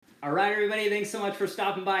All right, everybody, thanks so much for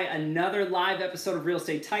stopping by another live episode of Real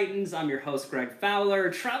Estate Titans. I'm your host, Greg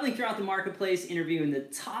Fowler, traveling throughout the marketplace, interviewing the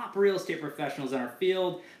top real estate professionals in our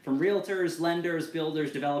field, from realtors, lenders,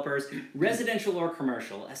 builders, developers, residential or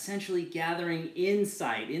commercial, essentially gathering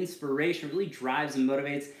insight, inspiration, really drives and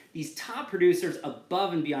motivates these top producers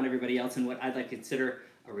above and beyond everybody else in what I'd like to consider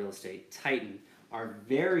a real estate titan. Our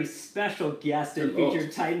very special guest and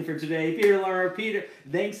featured titan for today, Peter Lorimer. Peter,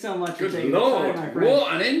 thanks so much for taking the time, my friend.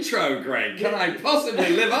 What an intro, Greg. Can I possibly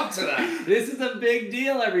live up to that? This is a big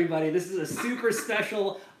deal, everybody. This is a super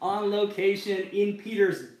special on location in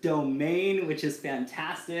Peter's domain, which is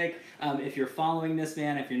fantastic. If you're following this,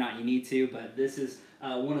 man, if you're not, you need to, but this is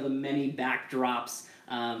one of the many backdrops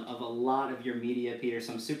of a lot of your media, Peter,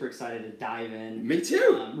 so I'm super excited to dive in. Me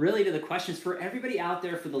too. Really to the questions for everybody out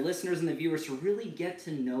there, for the listeners and the viewers, to really get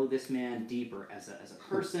to know this man deeper as a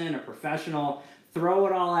person, a professional. Throw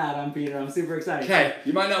it all at him, Peter. I'm super excited. Okay,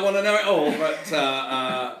 you might not want to know it all, but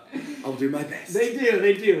I'll do my best. They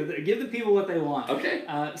do. Give the people what they want. Okay.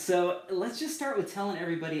 So let's just start with telling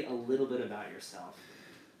everybody a little bit about yourself.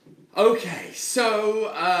 Okay,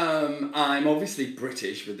 so I'm obviously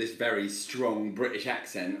British with this very strong British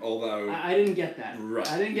accent, although... I didn't get that. Right.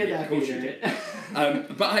 I didn't get that, Peter.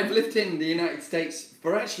 But I've lived in the United States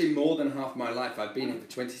for actually more than half my life. I've been here for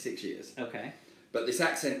 26 years. Okay. But this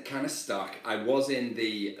accent kind of stuck. I was in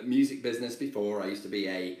the music business before. I used to be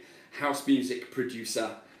a house music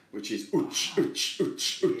producer, which is ooch, ooch,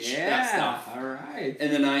 ooch, ooch, that stuff. All right.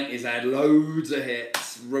 In the 90s, I had loads of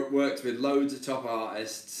hits, worked with loads of top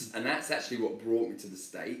artists, and that's actually what brought me to the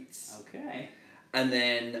States. Okay. And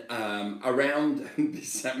then around,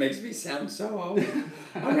 that makes me sound so old,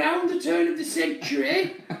 around the turn of the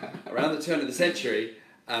century,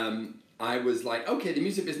 I was like, okay, the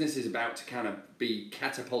music business is about to kind of be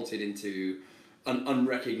catapulted into an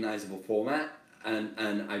unrecognizable format.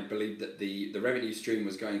 And I believed that the revenue stream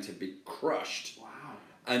was going to be crushed. Wow.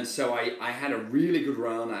 And so I had a really good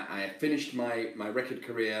run. I finished my record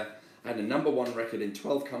career. I had a #1 record in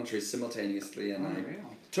 12 countries simultaneously, and I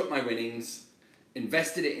took my winnings,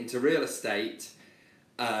 invested it into real estate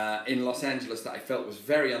in Los Angeles that I felt was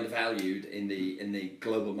very undervalued in the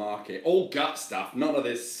global market. All gut stuff. None of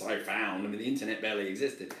this I found. I mean, the internet barely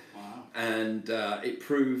existed. And it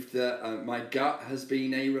proved that my gut has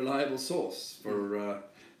been a reliable source for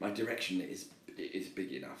my direction is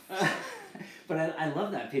big enough. But I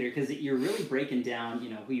love that, Peter, because you're really breaking down,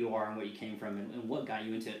 who you are and what you came from and what got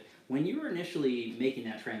you into it. When you were initially making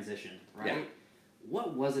that transition, right? Yeah.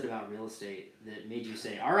 What was it about real estate that made you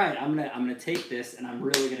say, "All right, I'm gonna take this and I'm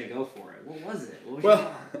really gonna go for it"? What was it? What was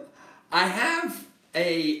I have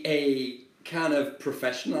a kind of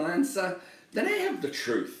professional answer. Then I have the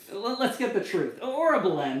truth. Let's get the truth. Or a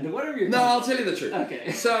blend, whatever you're No, I'll tell you the truth.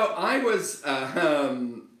 Okay. So I was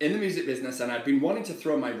in the music business, and I'd been wanting to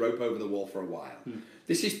throw my rope over the wall for a while.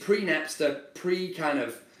 This is pre-Napster, pre-kind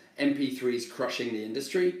of MP3s crushing the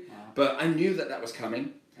industry, but I knew that was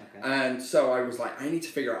coming. Okay. And so I was like, I need to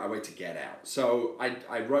figure out a way to get out. So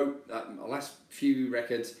I wrote the last few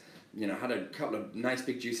records, had a couple of nice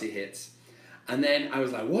big juicy hits. And then I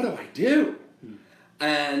was like, what do I do?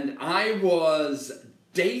 And I was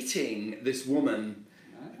dating this woman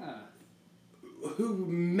who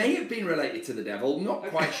may have been related to the devil, not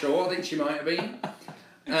quite sure, I think she might have been.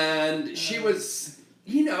 And she was,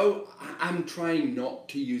 I'm trying not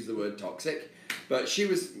to use the word toxic, but she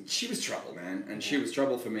was trouble, man, and she was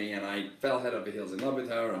trouble for me, and I fell head over heels in love with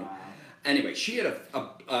her. And anyway, she had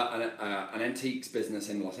an antiques business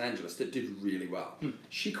in Los Angeles that did really well.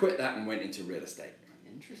 She quit that and went into real estate.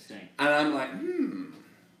 Interesting. And I'm like,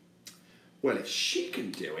 well, if she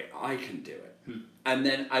can do it, I can do it. And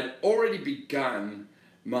then I'd already begun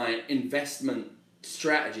my investment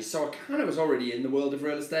strategy, so I kind of was already in the world of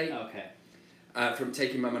real estate. Okay. From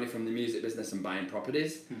taking my money from the music business and buying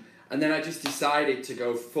properties. And then I just decided to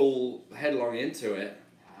go full headlong into it.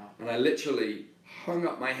 Wow. And I literally hung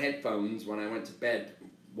up my headphones when I went to bed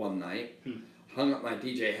one night, hung up my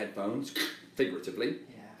DJ headphones, figuratively,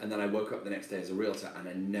 and then I woke up the next day as a realtor, and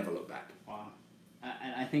I never looked back. Wow.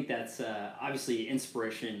 And I think that's obviously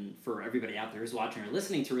inspiration for everybody out there who's watching or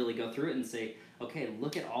listening to really go through it and say, okay,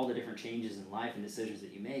 look at all the different changes in life and decisions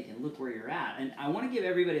that you make, and look where you're at. And I want to give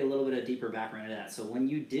everybody a little bit of deeper background into that. So when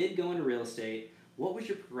you did go into real estate, what was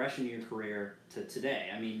your progression in your career to today?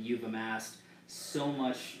 I mean, you've amassed so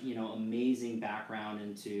much, amazing background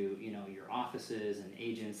into, your offices and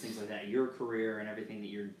agents, things like that, your career and everything that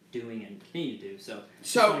you're doing and continue to do. So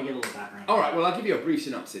just want to give a little background. All right, well, I'll give you a brief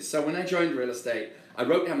synopsis. So when I joined real estate, I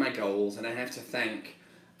wrote down my goals, and I have to thank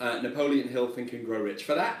Napoleon Hill, Think and Grow Rich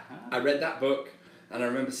for that. I read that book. And I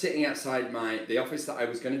remember sitting outside the office that I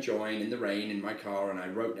was going to join in the rain in my car, and I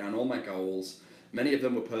wrote down all my goals. Many of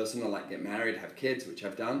them were personal, like get married, have kids, which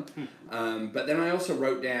I've done. But then I also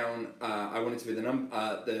wrote down I wanted to be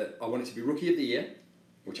I wanted to be Rookie of the Year,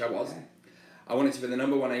 which I was. Okay. I wanted to be the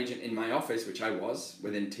number one agent in my office, which I was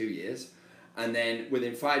within 2 years. And then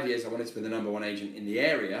within 5 years, I wanted to be the number one agent in the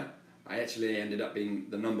area. I actually ended up being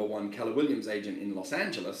the number one Keller Williams agent in Los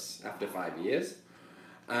Angeles after 5 years.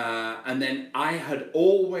 And then I had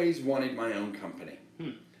always wanted my own company.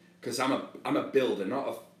 Because I'm a builder,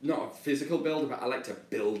 not a physical builder, but I like to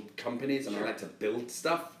build companies and I like to build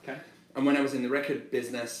stuff. Okay. And when I was in the record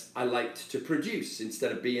business, I liked to produce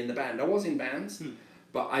instead of be in the band. I was in bands,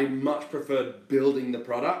 but I much preferred building the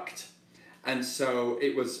product. And so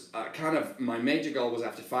it was kind of, my major goal was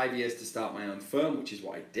after 5 years to start my own firm, which is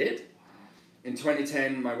what I did. In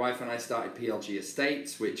 2010, my wife and I started PLG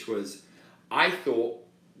Estates, which was, I thought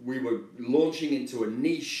we were launching into a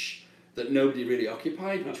niche that nobody really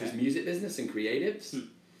occupied, which was music business and creatives.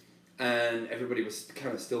 And everybody was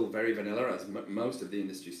kind of still very vanilla, as most of the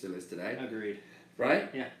industry still is today. Agreed. Right?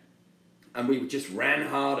 Yeah. And we just ran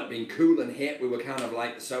hard at being cool and hip. We were kind of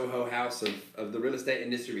like the Soho House of the real estate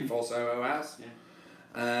industry before Soho House. Yeah.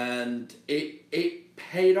 And it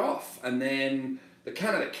paid off. And then the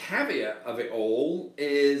kind of the caveat of it all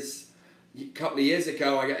is a couple of years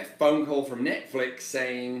ago, I got a phone call from Netflix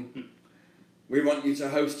saying, we want you to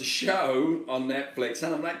host a show on Netflix.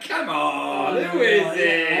 And I'm like, come on, who is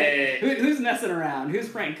it? Who's messing around? Who's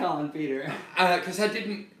prank calling Peter? Because I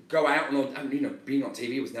didn't go out and, being on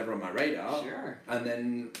TV was never on my radar. Sure. And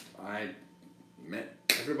then I met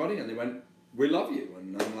everybody and they went, we love you.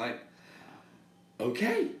 And I'm like,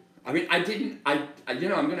 okay. I mean, I'm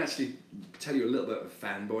going to actually tell you a little bit of a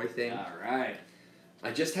fanboy thing. All right.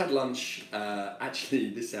 I just had lunch, I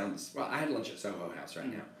had lunch at Soho House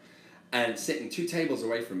right now. And sitting 2 tables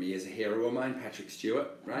away from me is a hero of mine, Patrick Stewart,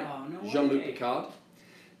 right? Oh, no Jean-Luc way. Picard.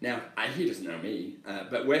 Now, he doesn't know me,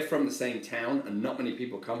 but we're from the same town, and not many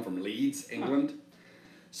people come from Leeds, England.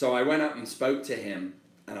 So I went up and spoke to him,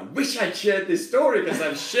 and I wish I'd shared this story, because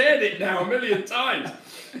I've shared it now 1,000,000 times.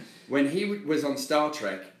 When he was on Star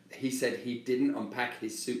Trek, he said he didn't unpack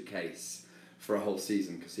his suitcase for a whole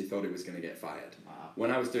season, because he thought he was going to get fired. Wow.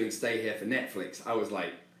 When I was doing Stay Here for Netflix, I was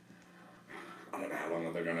like, I don't know how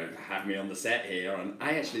long they're going to have me on the set here, and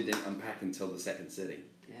I actually didn't unpack until the second city.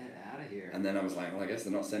 Get out of here. And then I was like, well, I guess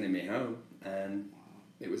they're not sending me home, and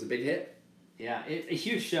it was a big hit. Yeah, it's a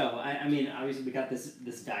huge show. I mean, obviously we got this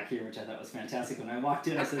back here, which I thought was fantastic. When I walked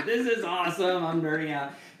in, I said, this is awesome, I'm nerding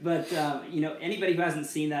out. But, anybody who hasn't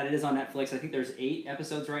seen that, it is on Netflix. I think there's 8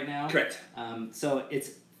 episodes right now. Correct. So it's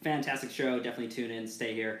a fantastic show. Definitely tune in,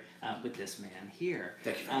 stay here with this man here.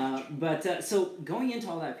 Thank you very much. So going into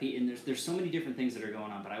all that, Pete, and there's so many different things that are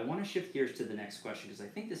going on, but I want to shift gears to the next question, because I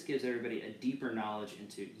think this gives everybody a deeper knowledge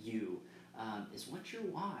into you. Is what's your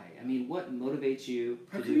why? I mean, what motivates you to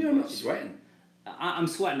How do come you're what not you do? sweating? I'm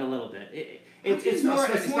sweating a little bit. It's more of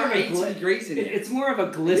a degrees in here. It's more of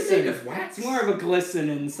a glisten. Of wax? It's more of a glisten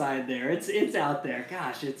inside there. It's out there.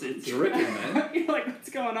 Gosh, it's dripping, man. You're like, what's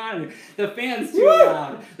going on? The fan's too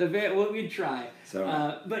loud. We'd try.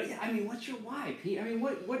 So, but yeah, I mean, what's your why, Pete? I mean,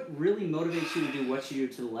 what really motivates you to do what you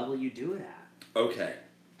do to the level you do it at? Okay.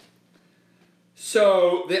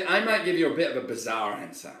 So I might give you a bit of a bizarre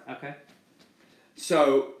answer. Okay.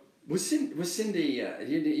 So was Cindy?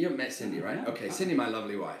 You met Cindy, right? No. Okay, Cindy, my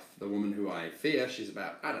lovely wife, the woman who I fear. She's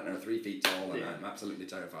about 3 feet tall, and I'm absolutely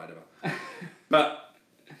terrified of her. But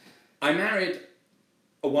I married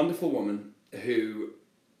a wonderful woman who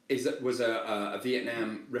was a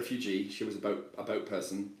Vietnam refugee. She was a boat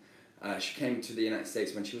person. She came to the United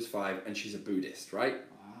States when she was 5, and she's a Buddhist, right?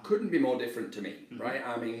 Wow. Couldn't be more different to me, right?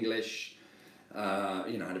 I'm English. I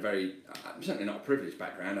had a very, I'm certainly not a privileged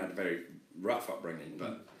background. I had a very rough upbringing,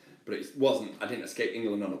 but it wasn't. I didn't escape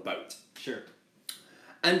England on a boat. Sure.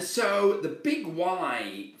 And so the big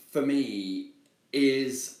why for me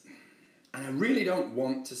is, and I really don't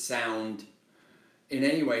want to sound in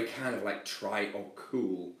any way kind of like trite or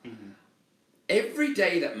cool. Mm-hmm. Every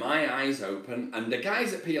day that my eyes open, and the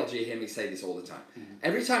guys at PLG hear me say this all the time,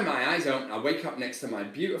 every time my eyes open, I wake up next to my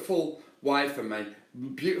beautiful wife and my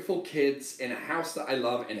beautiful kids in a house that I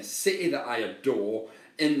love, in a city that I adore,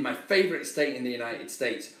 in my favorite state in the United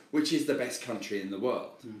States, which is the best country in the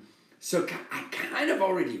world. So I kind of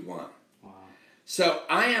already won. Wow. So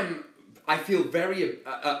I feel very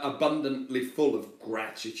abundantly full of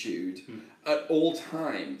gratitude at all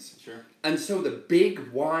times. Sure. And so the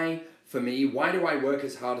big why for me, why do I work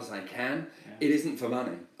as hard as I can? Yeah. It isn't for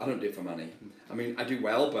money. I don't do it for money. I mean, I do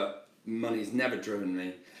well, but money's never driven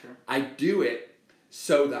me. Sure. I do it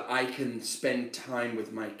so that I can spend time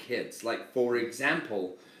with my kids. Like, for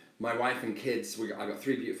example, my wife and kids, I've got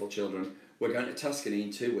 3 beautiful children. We're going to Tuscany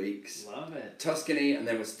in 2 weeks. Love it. Tuscany, and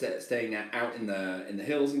then we're staying out in the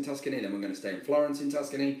hills in Tuscany. Then we're going to stay in Florence in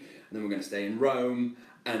Tuscany, and then we're going to stay in Rome.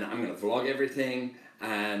 And I'm going to vlog everything.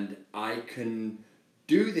 And I can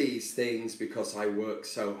do these things because I work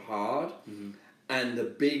so hard. Mm-hmm. And the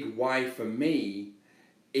big why for me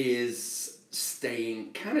is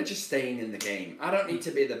staying in the game. I don't need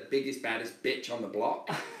to be the biggest, baddest bitch on the block.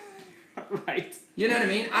 Right. You know what I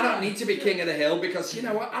mean? I don't need to be king of the hill because, you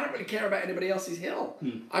know what? I don't really care about anybody else's hill.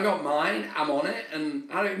 I got mine, I'm on it,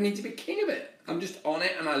 and I don't need to be king of it. I'm just on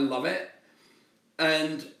it and I love it.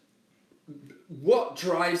 And what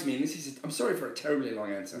drives me, and I'm sorry for a terribly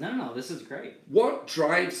long answer. No, this is great. What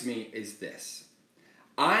drives me is this.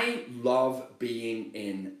 I love being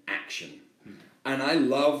in action. And I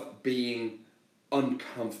love being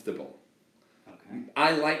uncomfortable. Okay.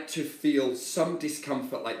 I like to feel some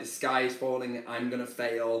discomfort, like the sky is falling, I'm going to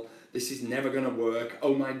fail, this is never going to work,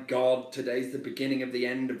 oh my God, today's the beginning of the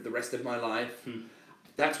end of the rest of my life.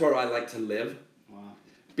 That's where I like to live. Wow.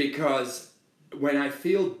 Because when I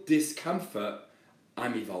feel discomfort,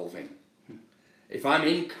 I'm evolving. If I'm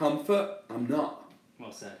in comfort, I'm not.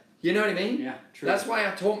 Well said. You know what I mean? Yeah, true. That's why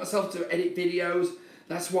I taught myself to edit videos.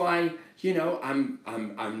 That's why, you know,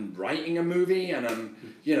 I'm writing a movie and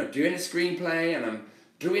I'm, you know, doing a screenplay and I'm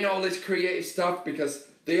doing all this creative stuff because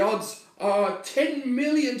the odds are 10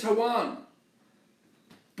 million to 1.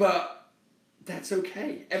 But that's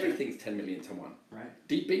okay. Everything's 10 million to 1. Right.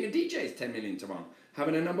 Being a DJ is 10 million to 1.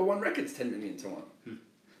 Having a #1 record's 10 million to 1.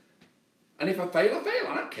 And if I fail, I fail.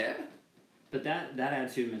 I don't care. But that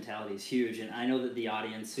attitude and mentality is huge, and I know that the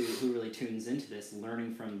audience who really tunes into this,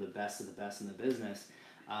 learning from the best of the best in the business,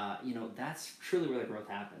 you know, that's truly where the growth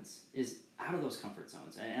happens, is out of those comfort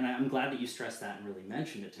zones. And I'm glad that you stressed that and really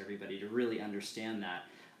mentioned it to everybody to really understand that.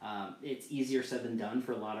 It's easier said than done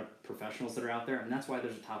for a lot of professionals that are out there, and that's why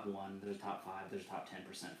there's a top 1, there's a top 5, there's a top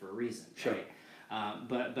 10% for a reason. Sure. Right?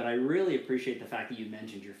 But I really appreciate the fact that you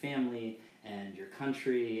mentioned your family and your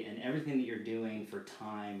country and everything that you're doing for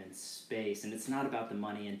time and space. And it's not about the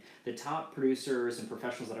money. And the top producers and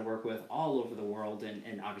professionals that I work with all over the world,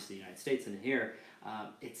 and obviously the United States and here,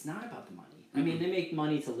 it's not about the money. I mean, they make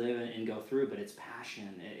money to live and go through, but it's passion.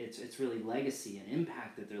 It's really legacy and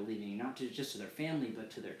impact that they're leaving, not just to their family,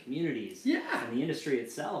 but to their communities. Yeah. And the industry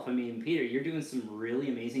itself. I mean, Peter, you're doing some really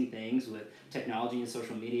amazing things with technology and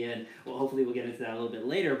social media, and well, hopefully we'll get into that a little bit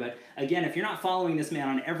later. But again, if you're not following this man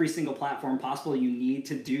on every single platform possible, you need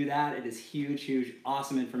to do that. It is huge,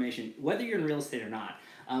 awesome information, whether you're in real estate or not.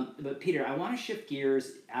 But Peter, I want to shift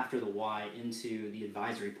gears after the why into the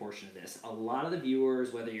advisory portion of this. A lot of the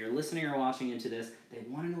viewers, whether you're listening or watching into this, they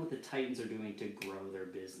want to know what the Titans are doing to grow their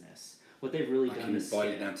business. What they've really done to boil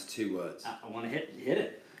it down to 2 words. I want to hit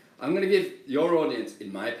it. I'm going to give your audience,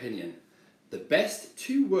 in my opinion, the best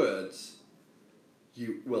 2 words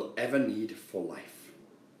you will ever need for life.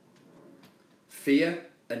 Fear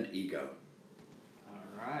and ego.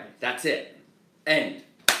 All right. That's it. End.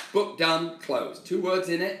 Book done, closed. 2 words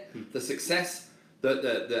in it. The success,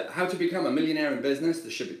 the how to become a millionaire in business,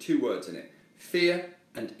 there should be 2 words in it. Fear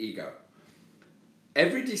and ego.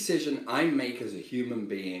 Every decision I make as a human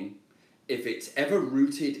being, if it's ever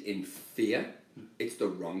rooted in fear, it's the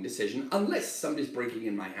wrong decision, unless somebody's breaking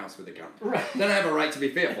in my house with a gun. Right. Then I have a right to be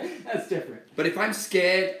fearful. That's different. But if I'm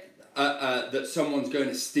scared that someone's going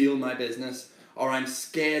to steal my business, or I'm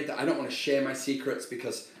scared that I don't want to share my secrets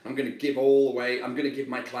because I'm going to give all away, I'm going to give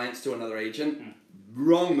my clients to another agent,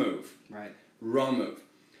 wrong move. Right. Wrong move.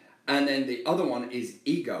 And then the other one is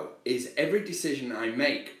ego. Is every decision I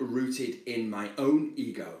make rooted in my own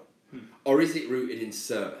ego? Or is it rooted in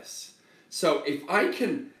service? So if I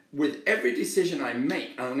can, with every decision I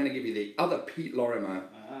make, and I'm going to give you the other Pete Lorimer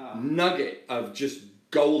nugget of just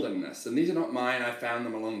goldenness, and these are not mine, I found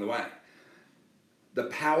them along the way. The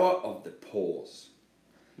power of the pause.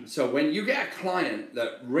 So when you get a client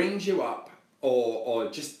that rings you up or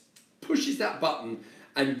just pushes that button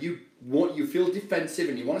and you feel defensive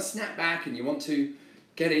and you want to snap back and you want to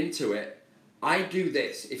get into it, I do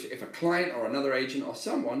this. If a client or another agent or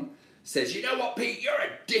someone says, you know what, Pete, you're a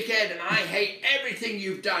dickhead and I hate everything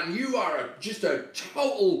you've done. You are just a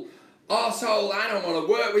total arsehole. I don't want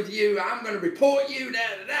to work with you. I'm going to report you.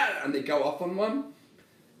 And they go off on one.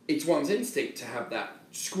 It's one's instinct to have that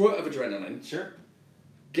squirt of adrenaline. Sure.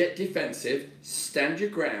 Get defensive, stand your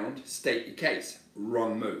ground, state your case.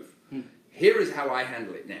 Wrong move. Here is how I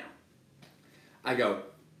handle it now. I go,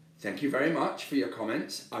 thank you very much for your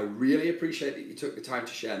comments. I really appreciate that you took the time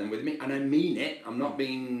to share them with me, and I mean it. I'm not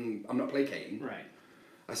placating. Right.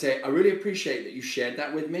 I say, I really appreciate that you shared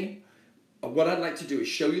that with me. What I'd like to do is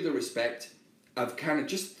show you the respect of kind of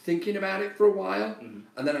just thinking about it for a while,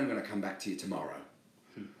 and then I'm going to come back to you tomorrow.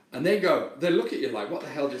 And they look at you like, what the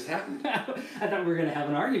hell just happened? I thought we were going to have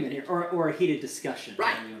an argument here, or a heated discussion.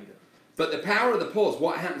 Right. But the power of the pause,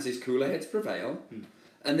 what happens is cooler heads prevail,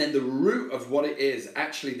 and then the root of what it is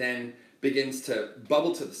actually then begins to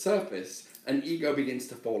bubble to the surface, and ego begins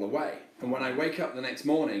to fall away. And when I wake up the next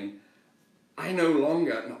morning, I no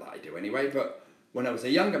longer, not that I do anyway, but when I was a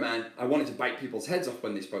younger man, I wanted to bite people's heads off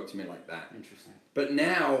when they spoke to me like that. Interesting. But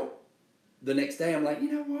now, the next day, I'm like,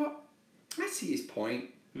 you know what? I see his point.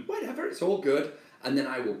 Whatever, it's all good. And then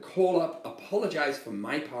I will call up, apologize for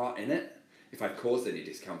my part in it, if I've caused any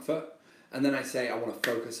discomfort. And then I say, I want to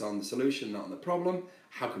focus on the solution, not on the problem.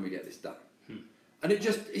 How can we get this done? And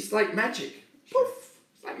it's like magic. Sure. Poof!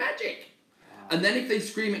 It's like magic. Wow. And then if they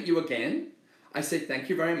scream at you again, I say, thank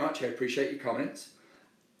you very much. I appreciate your comments.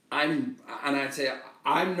 I'd say,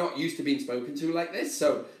 I'm not used to being spoken to like this.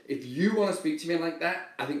 So if you want to speak to me like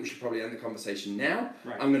that, I think we should probably end the conversation now.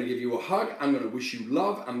 Right. I'm going to give you a hug. I'm going to wish you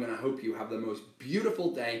love. I'm going to hope you have the most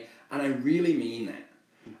beautiful day. And I really mean that.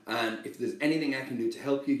 And if there's anything I can do to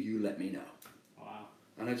help you, you let me know. Wow.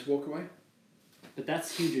 And I just walk away. But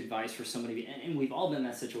that's huge advice for somebody, and we've all been in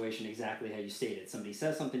that situation exactly how you stated. Somebody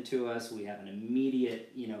says something to us, we have an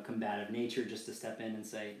immediate, combative nature just to step in and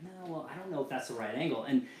say, no, well, I don't know if that's the right angle.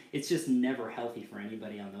 And it's just never healthy for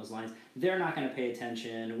anybody on those lines. They're not going to pay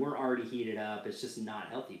attention. We're already heated up. It's just not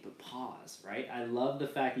healthy. But pause, right? I love the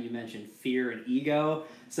fact that you mentioned fear and ego.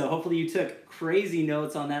 So hopefully you took crazy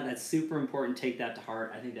notes on that. That's super important. Take that to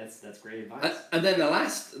heart. I think that's great advice. And then the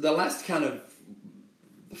last kind of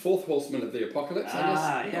the fourth horseman of the apocalypse, I guess.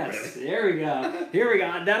 Ah, yes. Really. There we go. Here we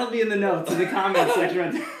go. That'll be in the notes in the comments section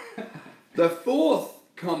right there. The fourth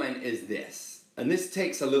comment is this, and this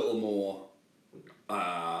takes a little more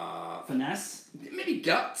Finesse? maybe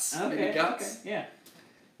guts. Okay. Maybe guts. Okay. Yeah.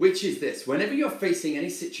 Which is this: whenever you're facing any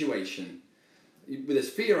situation, there's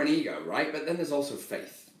fear and ego, right? But then there's also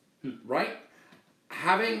faith, right?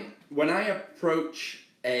 When I approach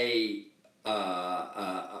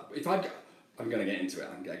I'm going to get into it.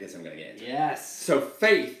 I guess I'm going to get into it. Yes. So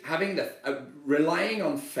faith, relying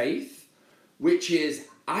on faith, which is,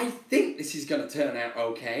 I think this is going to turn out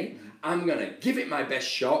okay. I'm going to give it my best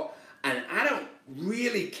shot, and I don't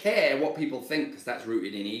really care what people think, because that's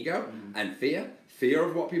rooted in ego and fear. Fear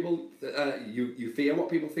of what people, you fear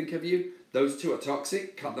what people think of you. Those two are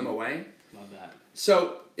toxic. Cut them away. Love that.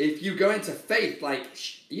 So if you go into faith, like,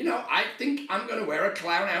 I think I'm going to wear a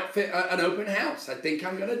clown outfit at an open house. I think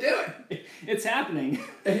I'm going to do it. It's happening.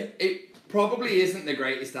 It probably isn't the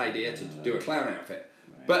greatest idea to do a clown outfit.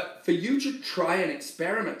 Right. But for you to try and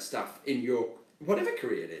experiment stuff in your, whatever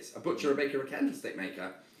career it is, a butcher, a baker, a candlestick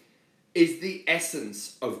maker, is the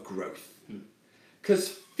essence of growth. Because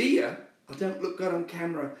fear, I don't look good on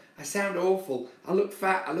camera, I sound awful, I look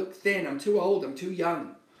fat, I look thin, I'm too old, I'm too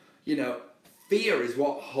young. Fear is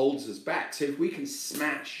what holds us back. So if we can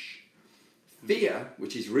smash fear,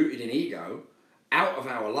 which is rooted in ego, out of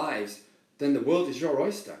our lives, then the world is your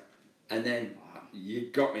oyster. And then you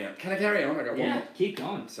got me up. Can I carry on? I got one more. Keep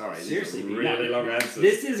going. Sorry, Seriously. these are really long answers.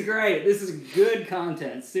 This is great. This is good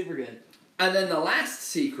content. Super good. And then the last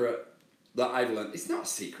secret that I've learned, it's not a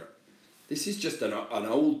secret. This is just an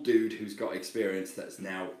old dude who's got experience that's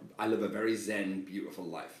now, I live a very zen, beautiful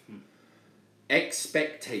life.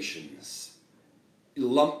 Expectations.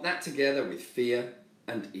 Lump that together with fear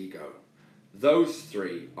and ego. Those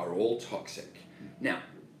three are all toxic. Now,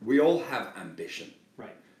 we all have ambition.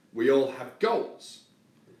 Right. We all have goals.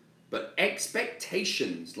 But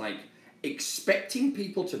expectations, like expecting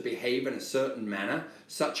people to behave in a certain manner,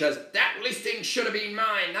 such as, that listing should have been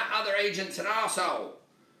mine, that other agent's an arsehole.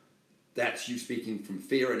 That's you speaking from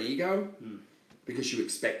fear and ego because you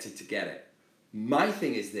expected to get it. My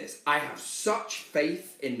thing is this: I have such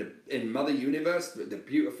faith in Mother Universe, the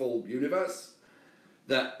beautiful universe,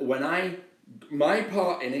 that my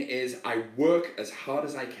part in it is I work as hard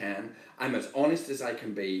as I can, I'm as honest as I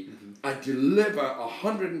can be, I deliver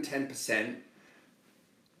 110%,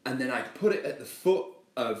 and then I put it at the foot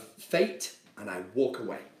of fate and I walk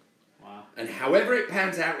away. Wow. And however it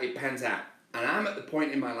pans out, it pans out. And I'm at the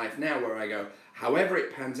point in my life now where I go, however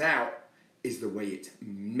it pans out is the way it's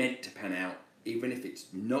meant to pan out. Even if it's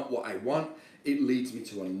not what I want, it leads me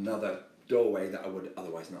to another doorway that I would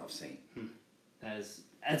otherwise not have seen.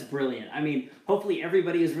 That's brilliant. I mean, hopefully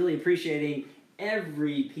everybody is really appreciating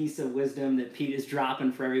every piece of wisdom that Pete is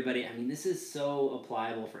dropping for everybody. I mean, this is so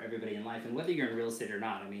applicable for everybody in life. And whether you're in real estate or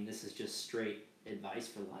not, I mean, this is just straight advice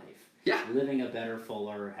for life. Yeah. Living a better,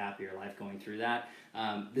 fuller, happier life going through that.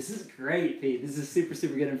 This is great, Pete. This is super,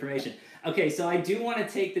 super good information. Okay, so I do want to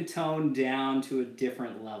take the tone down to a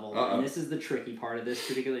different level. Uh-oh. And this is the tricky part of this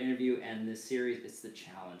particular interview and this series. It's the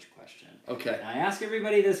challenge question. Okay. And I ask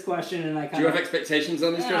everybody this question, and I kind of... Do you have expectations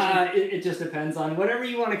on this question? It just depends on whatever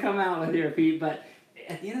you want to come out with here, Pete. But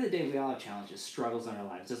at the end of the day, we all have challenges, struggles in our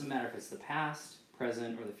lives. Doesn't matter if it's the past,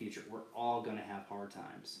 present, or the future. We're all going to have hard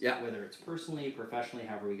times. Yeah. Whether it's personally, professionally,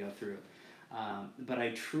 however we go through. But I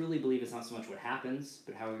truly believe it's not so much what happens,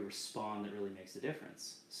 but how we respond that really makes the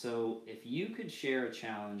difference. So if you could share a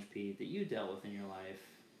challenge, Pete, that you dealt with in your life,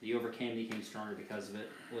 that you overcame, became stronger because of it,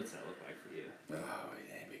 what's that look like for you? Oh,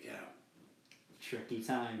 there we go. Tricky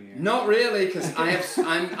time here. Not really, because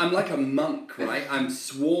I'm like a monk, right? I've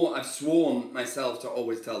sworn myself to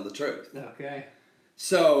always tell the truth. Okay.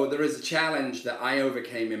 So there is a challenge that I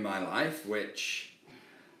overcame in my life, which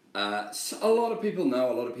a lot of people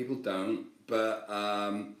know, a lot of people don't. But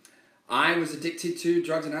I was addicted to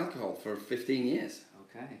drugs and alcohol for 15 years.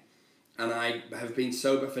 Okay. And I have been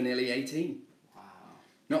sober for nearly 18. Wow.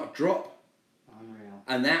 Not a drop. Unreal.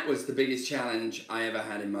 And that was the biggest challenge I ever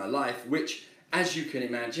had in my life, which, as you can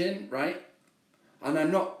imagine, right? And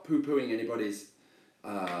I'm not poo-pooing anybody's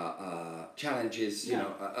challenges, you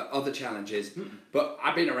know, other challenges. But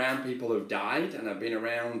I've been around people who've died, and I've been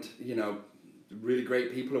around, you know, really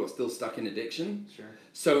great people who are still stuck in addiction. Sure.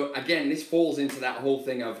 So again, this falls into that whole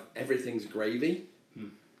thing of everything's gravy.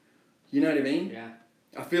 You know what I mean? Yeah.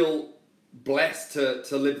 I feel blessed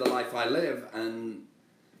to live the life I live, and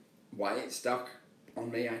why it's stuck on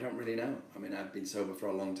me, I don't really know. I mean, I've been sober for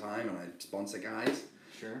a long time, and I sponsor guys.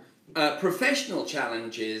 Sure. Professional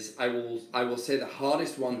challenges, I will say the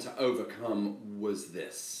hardest one to overcome was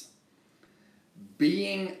this.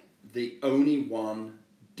 Being the only one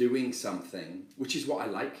doing something, which is what I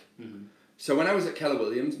like. Mm-hmm. So when I was at Keller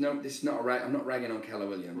Williams, no, this is not I'm not ragging on Keller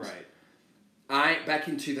Williams. Right. Back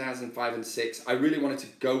in 2005 and 6, I really wanted to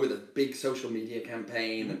go with a big social media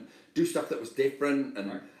campaign and do stuff that was different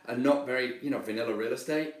and not very, you know, vanilla real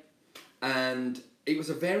estate. And it was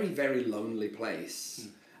a very, very lonely place.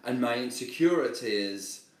 And my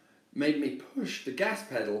insecurities made me push the gas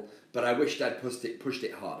pedal, but I wished I'd pushed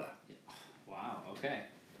it harder. Wow, okay.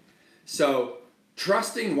 So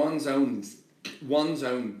trusting one's own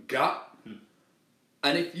gut.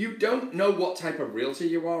 And if you don't know what type of realtor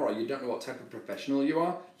you are, or you don't know what type of professional you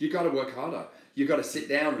are, you got to work harder. You got to sit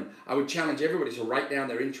down, and I would challenge everybody to write down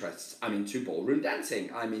their interests. I'm into ballroom dancing.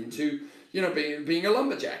 I'm into, you know, being a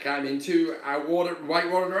lumberjack. I'm into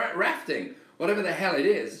whitewater rafting. Whatever the hell it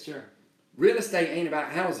is. Sure. Real estate ain't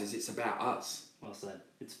about houses. It's about us. Well said.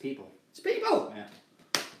 It's people. It's people.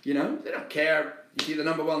 Yeah. You know, they don't care if you're the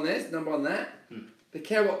number one this, number one that. They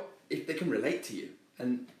care if they can relate to you.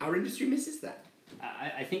 And our industry misses that.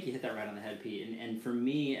 I think you hit that right on the head, Pete. And for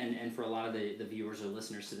me and for a lot of the viewers or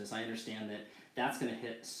listeners to this, I understand that that's going to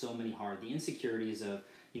hit so many hard. The insecurities of,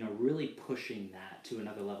 you know, really pushing that to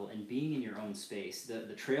another level and being in your own space.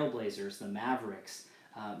 The trailblazers, the mavericks,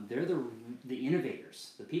 they're the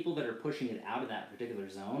innovators. The people that are pushing it out of that particular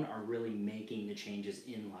zone are really making the changes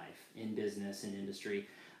in life, in business, in industry.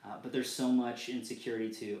 But there's so much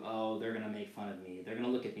insecurity to, oh, they're going to make fun of me. They're going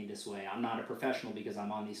to look at me this way. I'm not a professional because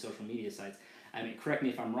I'm on these social media sites. I mean, correct me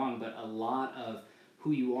if I'm wrong, but a lot of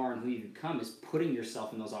who you are and who you become is putting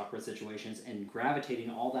yourself in those awkward situations and gravitating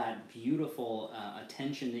all that beautiful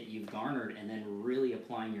attention that you've garnered and then really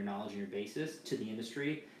applying your knowledge and your basis to the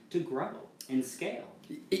industry to grow and scale.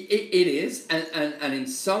 It is, and in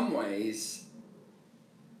some ways,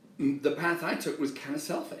 the path I took was kind of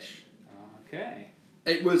selfish. Okay.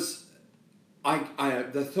 It was,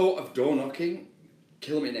 the thought of door knocking,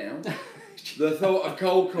 kill me now. The thought of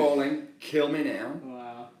cold calling, kill me now.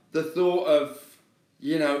 Wow. The thought of,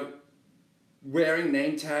 you know, wearing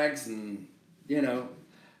name tags and, you know,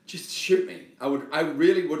 just shoot me. I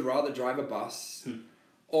really would rather drive a bus,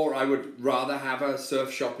 or I would rather have a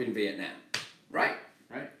surf shop in Vietnam, right?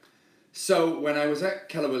 Right. So when I was at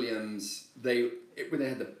Keller Williams, they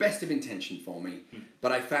had the best of intention for me,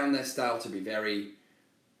 but I found their style to be very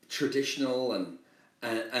traditional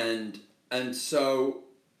and so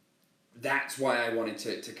that's why I wanted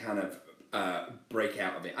to kind of break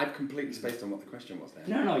out of it. I've completely spaced on what the question was there.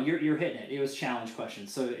 No, you're hitting it. It was challenge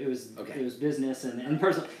questions. So it was okay. It was business and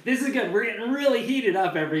personal. This is good. We're getting really heated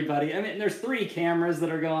up, everybody. I mean, there's 3 cameras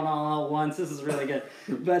that are going all at once. This is really good.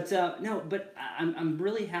 But I'm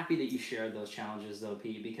really happy that you shared those challenges though,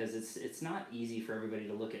 Pete, because it's not easy for everybody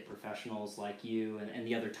to look at professionals like you and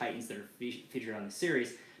the other Titans that are featured on the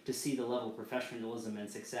series to see the level of professionalism and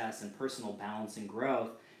success and personal balance and growth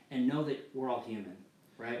and know that we're all human.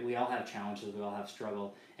 right? We all have challenges, we all have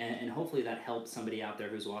struggle, and hopefully that helps somebody out there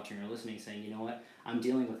who's watching or listening saying, you know what, I'm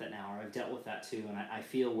dealing with it now, or I've dealt with that too, and I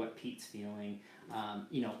feel what Pete's feeling,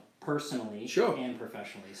 personally and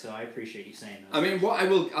professionally. So I appreciate you saying that. I mean,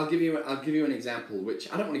 I'll give you an example,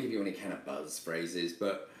 which I don't want to give you any kind of buzz phrases,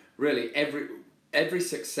 but really every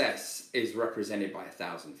success is represented by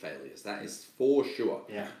 1,000 failures. That is for sure.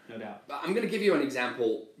 Yeah, no doubt. But I'm going to give you an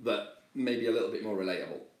example that may be a little bit more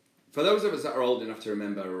relatable. For those of us that are old enough to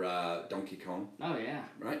remember Donkey Kong. Oh, yeah.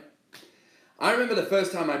 Right? I remember the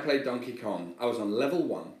first time I played Donkey Kong, I was on level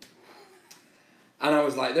 1. And I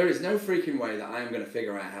was like, there is no freaking way that I am going to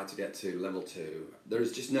figure out how to get to level 2. There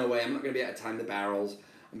is just no way. I'm not going to be able to time the barrels.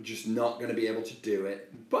 I'm just not going to be able to do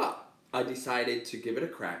it. But I decided to give it a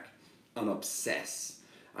crack and obsess.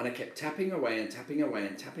 And I kept tapping away and tapping away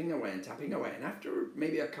and tapping away and tapping away. And after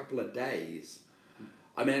maybe a couple of days,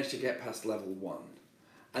 I managed to get past level 1.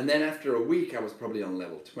 And then after a week, I was probably on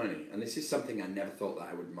level 20. And this is something I never thought that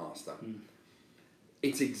I would master.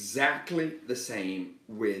 It's exactly the same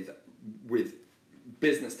with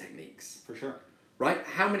business techniques. For sure. Right?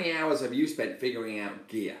 How many hours have you spent figuring out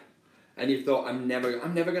gear? And you've thought, I'm never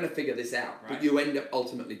going to figure this out. Right. But you end up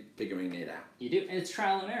ultimately figuring it out. You do. And it's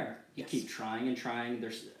trial and error. You keep trying and trying.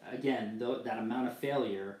 There's, again, that amount of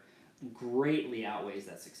failure greatly outweighs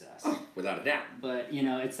that success. Oh, without a doubt. But,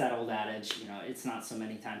 it's that old adage, it's not so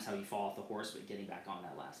many times how you fall off the horse, but getting back on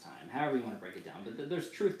that last time. However you want to break it down. But there's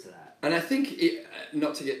truth to that. And I think,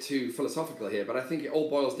 not to get too philosophical here, but I think it all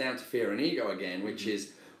boils down to fear and ego again, which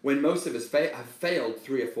is when most of us have failed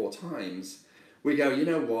 3 or 4 times, we go, you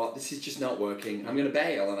know what, this is just not working. I'm going to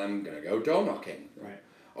bail and I'm going to go door knocking. Right.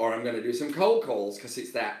 Or I'm going to do some cold calls because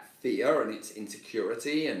it's that fear and it's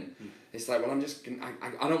insecurity and it's like, well,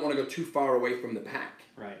 I don't want to go too far away from the pack.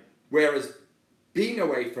 Right. Whereas being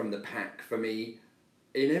away from the pack for me,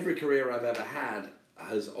 in every career I've ever had,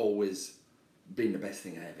 has always been the best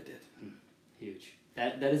thing I ever did. Huge.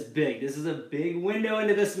 That is big. This is a big window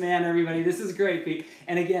into this man, everybody. This is great, Pete.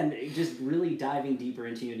 And again, just really diving deeper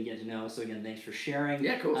into you to get to know. So again, thanks for sharing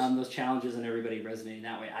those challenges and everybody resonating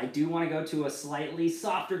that way. I do want to go to a slightly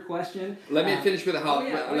softer question. Let me finish with a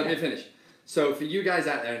hard. Let me finish. So for you guys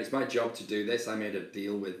out there, and it's my job to do this, I made a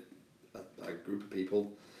deal with a group of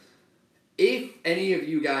people. If any of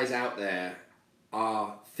you guys out there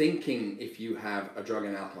are thinking if you have a drug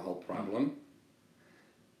and alcohol problem,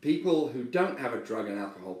 people who don't have a drug and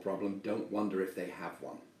alcohol problem don't wonder if they have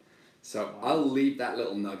one. So I'll leave that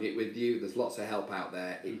little nugget with you. There's lots of help out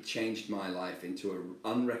there. It changed my life into an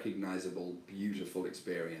unrecognizable, beautiful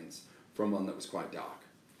experience from one that was quite dark.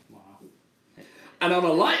 Wow. And on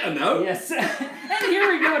a lighter note... Yes. And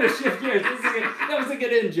here we go to shift gears. That was a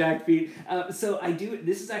good in, Jack, Pete.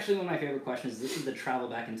 This is actually one of my favorite questions. This is the travel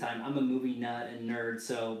back in time. I'm a movie nut and nerd,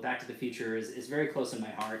 so Back to the Future is very close in my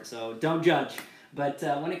heart, so don't judge. But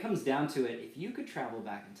when it comes down to it, if you could travel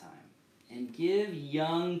back in time and give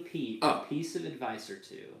young Pete a piece of advice or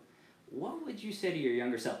two, what would you say to your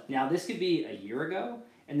younger self? Now, this could be a year ago,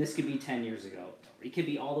 and this could be 10 years ago. It could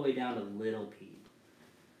be all the way down to little Pete.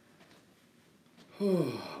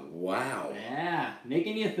 Wow. Yeah,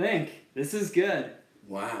 making you think. This is good.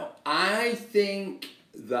 Wow. I think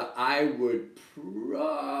that I would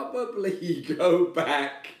probably go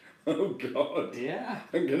back... Oh God! Yeah,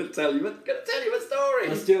 I'm gonna tell you a story.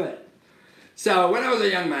 Let's do it. So when I was a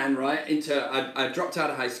young man, right, I dropped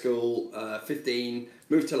out of high school, 15,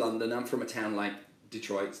 moved to London. I'm from a town like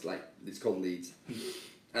Detroit, it's called Leeds.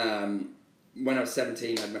 When I was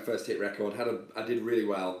 17, I had my first hit record. I did really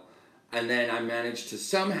well, and then I managed to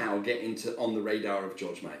somehow get on the radar of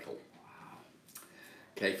George Michael. Wow.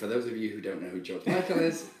 Okay, for those of you who don't know who George Michael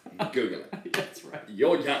is, Google it. That's right.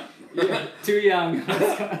 You're young. Yeah, too young.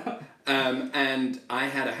 And I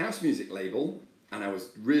had a house music label, and I was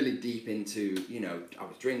really deep into, I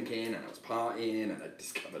was drinking, and I was partying, and I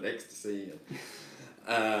discovered ecstasy.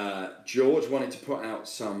 And, George wanted to put out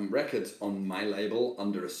some records on my label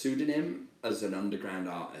under a pseudonym as an underground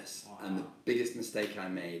artist. Wow. And the biggest mistake I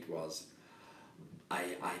made was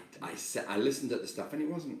I listened at the stuff, and it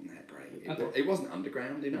wasn't that great. It wasn't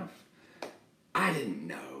underground enough. I didn't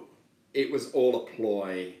know. It was all a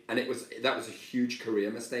ploy, and that was a huge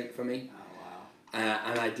career mistake for me. Oh, wow.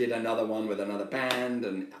 And I did another one with another band,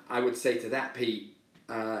 and I would say to that, Pete,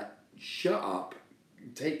 shut up,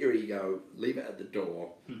 take your ego, leave it at the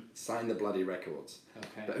door, sign the bloody records.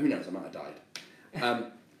 Okay. But who knows, I might have died.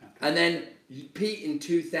 And then Pete in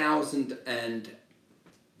 2000 and...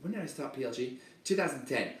 When did I start PLG?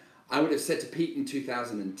 2010. I would have said to Pete in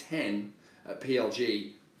 2010 at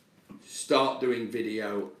PLG... Start doing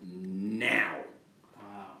video now.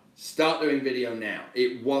 Wow. start doing video now.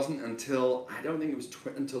 It wasn't until, I don't think it was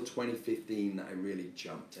until 2015 that I really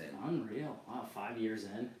jumped in. Unreal. Wow, 5 years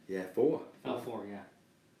in. Yeah, 4. Oh, 4, yeah.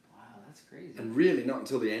 Wow, that's crazy. And really not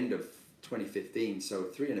until the end of 2015, so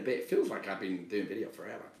 3 and a bit. It feels like I've been doing video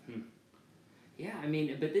forever. Yeah, I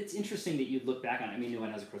mean, but it's interesting that you'd look back on it. I mean, no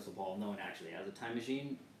one has a crystal ball. No one actually has a time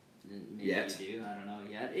machine. Maybe Yet. you do. I don't know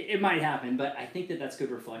yet. It might happen, but I think that that's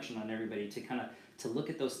good reflection on everybody to kind of to look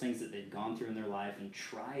at those things that they've gone through in their life and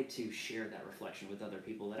try to share that reflection with other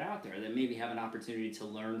people that are out there that maybe have an opportunity to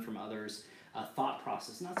learn from others' thought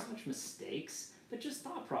process. Not so much mistakes, but just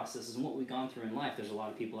thought processes and what we've gone through in life. There's a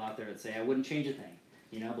lot of people out there that say, I wouldn't change a thing.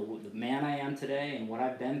 You know, the man I am today and what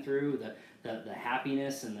I've been through, the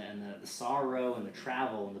happiness and the sorrow and the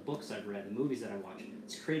travel and the books I've read, the movies that I watch,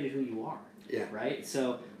 it's created who you are. Yeah. Right?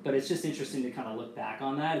 So, but it's just interesting to kind of look back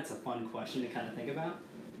on that. It's a fun question to kind of think about.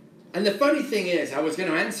 And the funny thing is, I was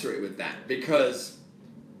going to answer it with that, because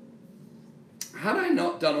had I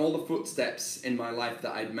not done all the footsteps in my life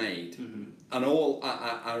that I'd made, and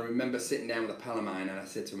I remember sitting down with a pal of mine and I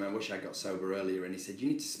said to him, I wish I got sober earlier, and he said, you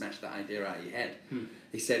need to smash that idea out of your head.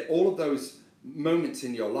 He said, all of those moments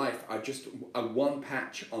in your life are just a one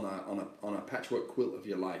patch on a patchwork quilt of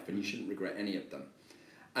your life, and you shouldn't regret any of them.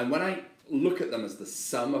 And when I look at them as the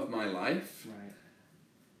sum of my life, Right.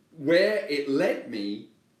 where it led me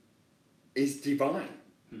is divine.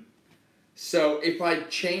 So if I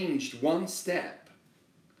changed one step,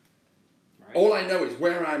 Right. all I know is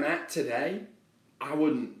where I'm at today, I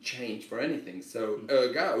wouldn't change for anything. So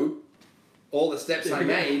ergo, all the steps I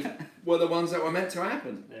made were the ones that were meant to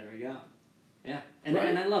happen. There we go. Yeah, and, Right.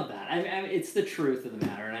 and I love that. I it's the truth of the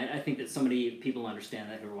matter, and I think that so many people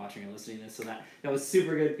understand that who are watching and listening to this. So that was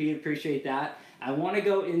super good, Pete. Appreciate that. I want to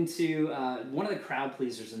go into one of the crowd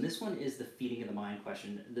pleasers, and this one is the feeding of the mind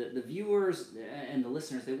question. The viewers and the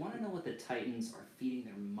listeners, they want to know what the Titans are feeding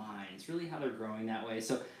their minds, really how they're growing that way.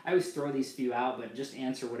 So I always throw these few out, but just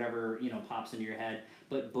answer whatever pops into your head.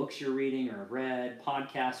 But books you're reading or read,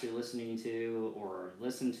 podcasts you're listening to or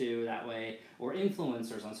listen to that way, or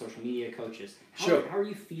influencers on social media, coaches. How are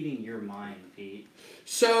you feeding your mind, Pete?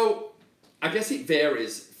 So I guess it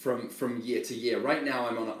varies from year to year. Right now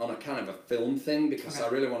I'm on a kind of a film thing, because I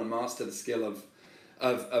really want to master the skill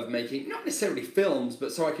of making, not necessarily films,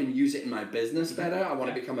 but so I can use it in my business better. I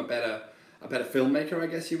want to become a better filmmaker, I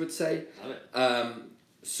guess you would say. Love it.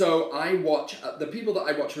 So I watch, the people that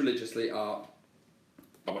I watch religiously are,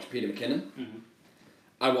 I watch Peter McKinnon.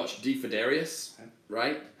 I watch D. Fidarius,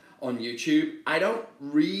 right, on YouTube. I don't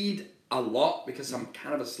read a lot because I'm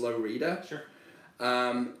kind of a slow reader. Sure.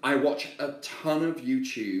 I watch a ton of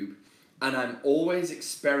YouTube, and I'm always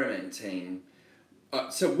experimenting.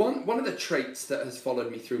 So one of the traits that has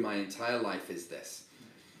followed me through my entire life is this.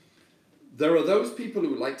 There are those people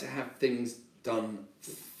who like to have things done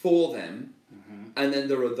for them, and then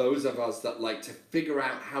there are those of us that like to figure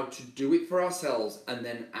out how to do it for ourselves and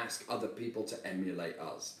then ask other people to emulate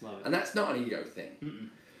us. Love it. And that's not an ego thing.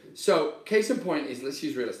 So case in point is, let's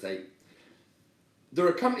use real estate. There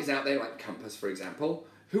are companies out there like Compass, for example,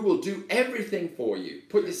 who will do everything for you.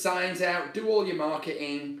 Put your signs out, do all your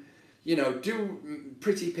marketing, do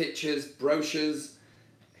pretty pictures, brochures.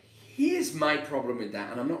 Here's my problem with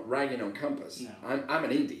that, and I'm not ragging on Compass. No. I'm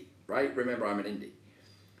an indie, right? Remember, I'm an indie.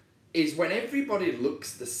 Is when everybody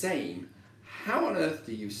looks the same, how on earth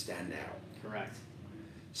do you stand out? Correct.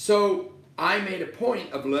 So I made a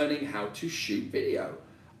point of learning how to shoot video,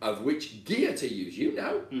 of which gear to use,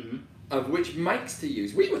 of which mics to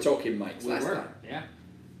use. We were talking mics last time.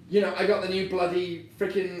 Yeah. I got the new bloody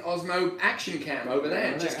freaking Osmo Action Cam over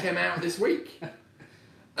there. It just came out this week.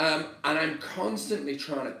 And I'm constantly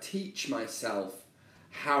trying to teach myself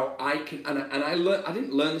how I can, and I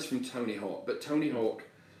didn't learn this from Tony Hawk, but Tony Hawk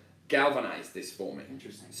galvanized this for me.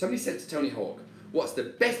 Interesting. Somebody said to Tony Hawk, what's the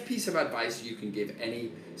best piece of advice you can give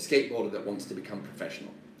any skateboarder that wants to become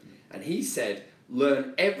professional? And he said,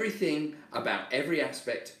 learn everything about every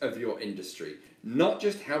aspect of your industry. Not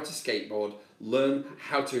just how to skateboard, learn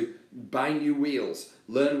how to buy new wheels,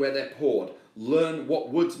 learn where they're poured, learn what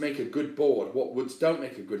woods make a good board, what woods don't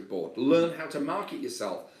make a good board, learn how to market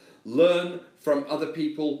yourself, learn from other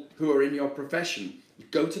people who are in your profession,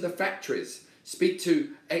 go to the factories, speak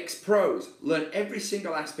to ex-pros, learn every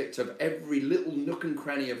single aspect of every little nook and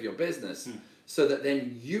cranny of your business, so that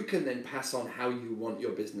then you can then pass on how you want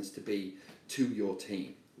your business to be to your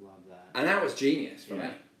team. Love that. And that was genius for me.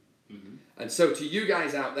 And so to you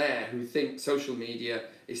guys out there who think social media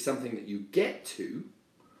is something that you get to,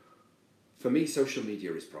 for me, social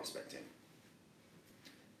media is prospecting.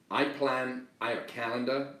 I have a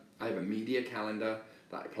calendar, I have a media calendar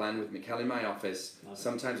that I plan with Mikkel in my office, Love it.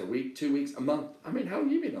 sometimes a week, 2 weeks, a month. I mean, how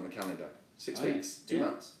have you been on the calendar? 6 weeks, 2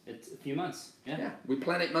 months? It's a few months. Yeah, we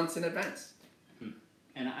plan it months in advance.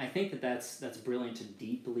 And I think that's brilliant to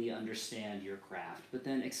deeply understand your craft, but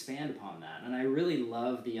then expand upon that. And I really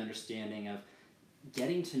love the understanding of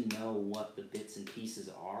getting to know what the bits and pieces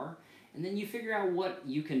are, and then you figure out what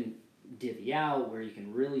you can divvy out, where you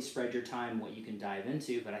can really spread your time, what you can dive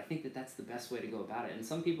into. But I think that's the best way to go about it. And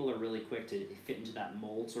some people are really quick to fit into that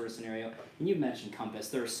mold sort of scenario. And you mentioned Compass.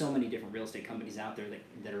 There are so many different real estate companies out there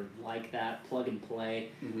that are like that, plug and play.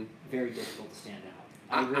 Very difficult to stand out.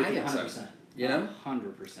 I agree with 100%. So. You know?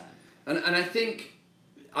 100%. And I think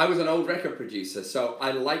I was an old record producer, so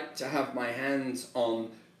I like to have my hands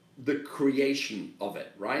on the creation of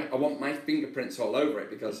it, right? I want my fingerprints all over it,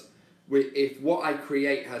 because if what I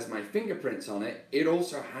create has my fingerprints on it, it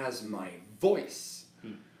also has my voice,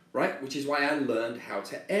 right? Which is why I learned how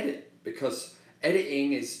to edit, because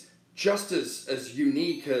editing is just as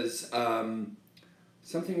unique as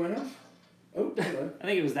something went off. Oh, hello. I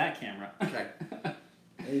think it was that camera. Okay.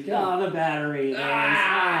 There you go. Oh, the battery.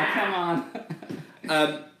 Come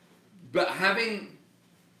on. But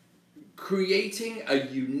creating a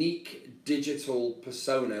unique digital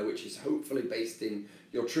persona, which is hopefully based in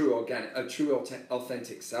your true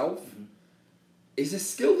authentic self, is a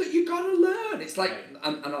skill that you gotta learn. It's like,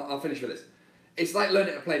 and I'll finish with this. It's like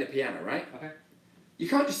learning to play the piano, right? Okay. You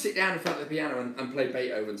can't just sit down in front of the piano and play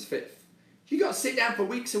Beethoven's Fifth. You got to sit down for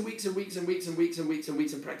weeks and weeks and weeks and weeks and weeks and weeks and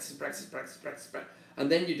weeks and practice. And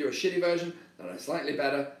then you do a shitty version, then a slightly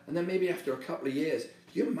better, and then maybe after a couple of years,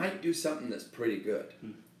 you might do something that's pretty good.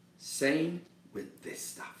 Same with this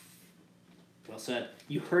stuff. Well said.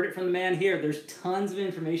 You heard it from the man here. There's tons of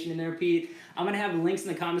information in there, Pete. I'm going to have links in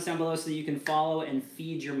the comments down below so that you can follow and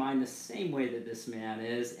feed your mind the same way that this man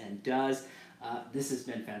is and does. This has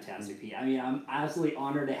been fantastic, Pete. I mean, I'm absolutely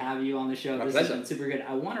honored to have you on the show. My This pleasure. has been super good.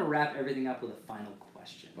 I want to wrap everything up with a final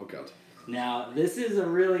question. Oh, God. Now, this is a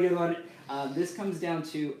really good one. This comes down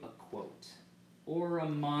to a quote or a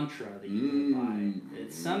mantra that you live by.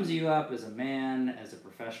 It sums you up as a man, as a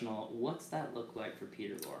professional. What's that look like for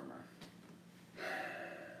Peter Lorimer?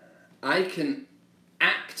 I can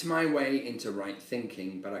act my way into right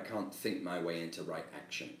thinking, but I can't think my way into right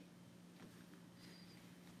action.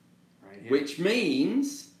 Right here. Which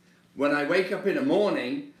means, when I wake up in the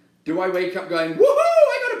morning, do I wake up going, woohoo,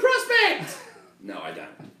 I got a prospect? No, I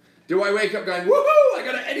don't. Do I wake up going, woohoo, I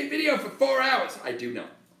got to edit video for 4 hours? I do not.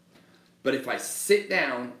 But if I sit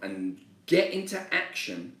down and get into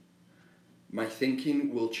action, my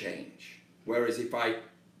thinking will change. Whereas if I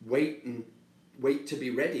wait to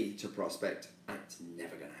be ready to prospect, that's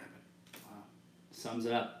never going to happen. Wow. Sums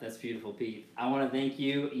it up. That's beautiful, Pete. I want to thank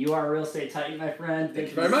you. You are a real estate titan, my friend. Thank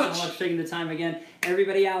you very much. so much for taking the time again.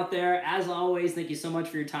 Everybody out there, as always, thank you so much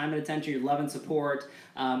for your time and attention, your love and support.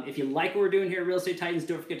 If you like what we're doing here at Real Estate Titans,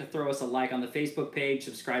 don't forget to throw us a like on the Facebook page,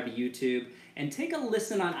 subscribe to YouTube, and take a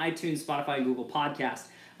listen on iTunes, Spotify, and Google Podcast.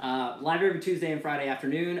 Live every Tuesday and Friday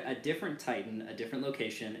afternoon, a different Titan, a different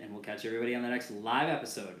location, and we'll catch everybody on the next live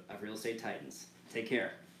episode of Real Estate Titans. Take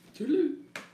care. Toodaloo.